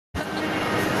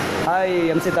Hi,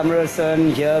 Emcee Thamizharasan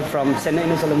here from Chennai.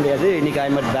 I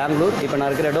am at Bangalore. Now I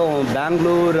am at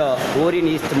Bangalore Orion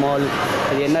East Mall.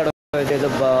 I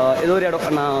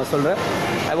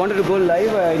wanted to go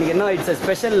live. It's a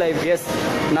special live. Yes, we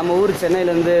Chennai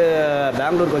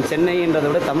Bangalore Chennai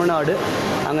Tamil Nadu.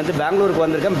 Bangalore Bangalore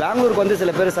yes. Bangalore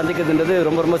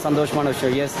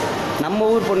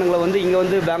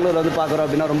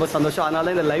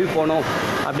live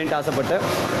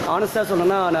honestly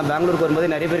Bangalore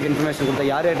information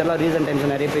recent times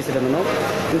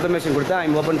information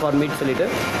I'm open for meet meet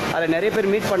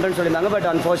but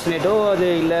unfortunately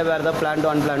planned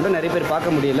unplanned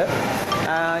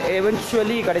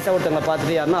eventually கடைசியா ஒருத்தங்க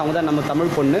பார்த்துட்டு யாருன்னா அவங்க தான் நம்ம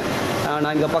தமிழ் பொண்ணு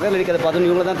நான் இங்க பக்கத்துல இருக்கிறத பார்த்து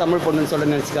இவங்க தான் தமிழ் பொண்ணுன்னு சொல்ல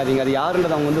நினைச்சுக்காதீங்க அது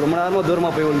யாருன்றது அவங்க வந்து ரொம்ப நேரமா தூரமா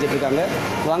போய் ஒளிஞ்சிட்டு இருக்காங்க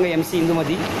வாங்க MC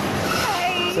Indumathi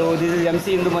so this is MC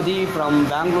Indumathi from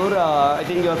Bangalore I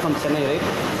think you are from Chennai right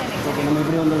okay நம்ம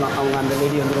இப்படி வந்துடலாம் அவங்க அந்த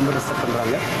லேடி வந்து ரொம்ப டிஸ்டர்ப்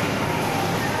பண்றாங்க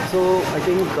so I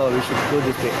think we should go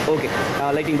this way okay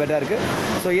lighting better இருக்கு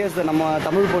so yes நம்ம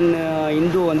தமிழ் பொண்ணு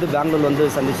இந்து வந்து பெங்களூர் வந்து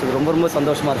சந்திச்சது ரொம்ப ரொம்ப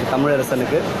சந்தோஷமா இருக்கு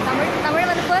தமிழரசனுக்கு தமிழ்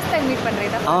வந்து first time meet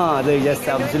பண்றீங்க அது yes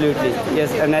absolutely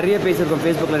yes நிறைய பேசியிருக்கோம்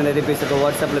Facebookல நிறைய பேசியிருக்கோம்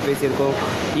WhatsAppல பேசியிருக்கோம்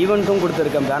ஈவென்ட்டும்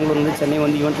கொடுத்திருக்கேன் பெங்களூர் வந்து சென்னை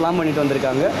வந்து ஈவென்ட்லாம் பண்ணிட்டு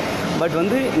வந்திருக்காங்க பட்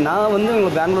வந்து நான் வந்து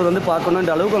உங்க பெங்களூர் வந்து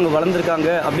பார்க்கணும்ன்ற அளவுக்கு அவங்க வளர்ந்திருக்காங்க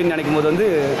அப்படின்னு நினைக்கும்போது வந்து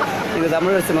இந்த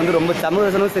தமிழரசன் வந்து ரொம்ப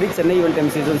தமிழரசனும் சரி சென்னை ஈவென்ட்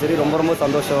எம்சிஸும் சரி ரொம்ப ரொம்ப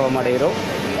சந்தோஷம் அடைகிறோம்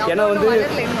ஏன்னா வந்து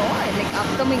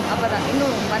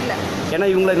ஏன்னா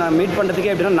இவங்களை நான் மீட்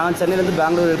பண்ணுறதுக்கே எப்படின்னா நான் சென்னையிலேருந்து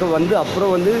பெங்களூர் இருக்க வந்து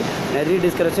அப்புறம் வந்து நிறைய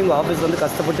டிஸ்கஷன் உங்கள் ஆஃபீஸ் வந்து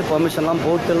கஷ்டப்பட்டு பெர்மிஷன்லாம்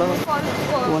போட்டுலாம்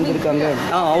வந்திருக்காங்க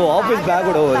ஆஃபீஸ்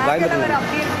பேக்கோட பயந்துட்டு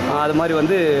அது மாதிரி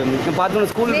வந்து பார்த்தோன்னா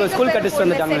ஸ்கூல் கட்டிஸ்ட்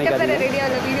வந்துட்டாங்க நினைக்காதீங்க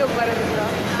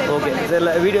ஓகே சார்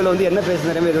வீடியோவில் வந்து என்ன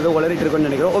பேசுகிறேன் ஏதோ உளறிட்டு இருக்குன்னு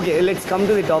நினைக்கிறோம் okay let's come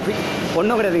to the topic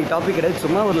ஒன்றும் கிடையாது டாபிக் கிடையாது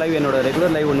சும்மா ஒரு லைவ் என்னோட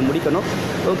ரெகுலர் லைவ் ஒன்று முடிக்கணும்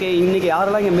ஓகே இன்றைக்கி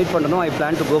யாரெல்லாம் இங்கே மீட் பண்ணணும் ஐ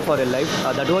plan to go for a live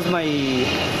that was my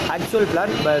actual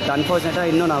plan but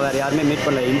அன்ஃபார்ச்சுனேட்டாக இன்னும் நான் வேறு யாருமே மீட்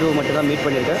பண்ணல இந்துவை மட்டும் தான் மீட்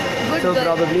பண்ணியிருக்கேன் so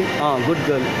probably good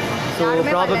girl so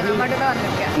probably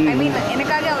I மீன்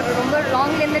எனக்காக அவர் ரொம்ப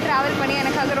லாங்லேருந்து ட்ராவல் பண்ணி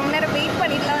எனக்காக ரொம்ப நேரம் வெயிட்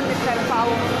பண்ணிட்டுலாம் வந்துருக்காரு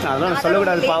பாவம் அதெல்லாம்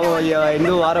சொல்லக்கூடாது பாவம்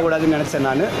இன்னும் வரக்கூடாதுன்னு நினச்சேன்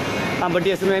நான் பட்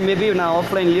எஸ் மேபி நான்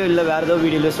ஆஃப்லைன்லேயோ இல்லை வேறு ஏதோ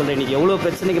வீடியோலையோ சொல்கிறேன் இன்றைக்கி எவ்வளோ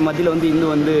பிரச்சனைக்கு மத்தியில் வந்து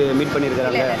இன்னும் வந்து மீட்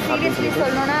பண்ணியிருக்காங்க சீரியஸ்லி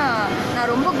சொல்லணும்னா நான்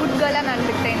ரொம்ப குட் கேர்ளாக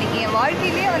நடந்துக்கிட்டேன் இன்றைக்கி என்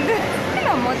வாழ்க்கையிலேயே வந்து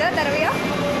நான் முதல் தடவையாக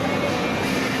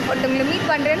ஒருத்தவங்களை மீட்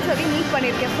பண்ணுறேன்னு சொல்லி மீட்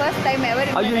பண்ணியிருக்கேன் ஃபர்ஸ்ட் டைம்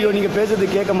எவர் ஐயோ நீங்கள் பேசுறது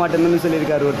கேட்க மாட்டேன்னு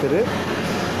சொல்லியிருக்காரு ஒருத்தர்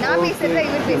நான் பேசுகிறதா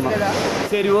இவர் பேசுகிறதா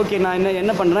சரி ஓகே நான்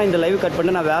என்ன பண்ணுறேன் இந்த லைவ் கட்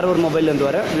பண்ணி நான் வேறு ஒரு மொபைல்லேருந்து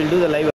வரேன் வில் டூ த லைவ்